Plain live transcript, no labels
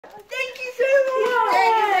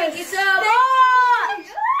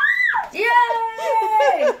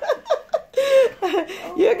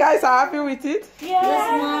You guys are happy with it?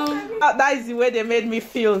 Yes, Mom. That is the way they made me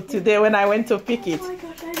feel today when I went to pick it. Oh my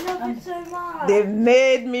gosh, I love it so much. They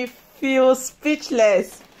made me feel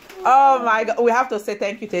speechless. Oh my God. We have to say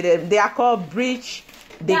thank you to them. They are called Bridge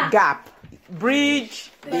the Gap.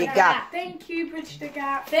 Bridge the Gap. Thank you, Bridge the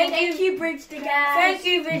Gap. Thank you, Bridge the Gap. Thank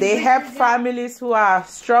you, Bridge They help families who are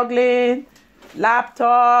struggling,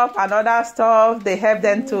 laptop and other stuff. They help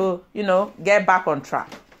them to, you know, get back on track.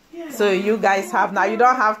 Yeah. So you guys have now. You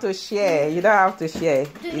don't have to share. You don't have to share.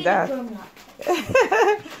 You don't.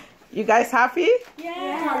 You guys happy?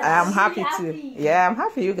 Yeah. I'm happy too. Yeah, I'm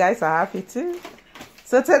happy. You guys are happy too.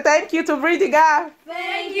 So thank you to Bridge the Gap.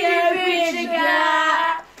 Thank you, Bridge the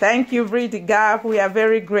Gap. Thank you, Bridge the Gap. We are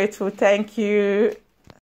very grateful. Thank you.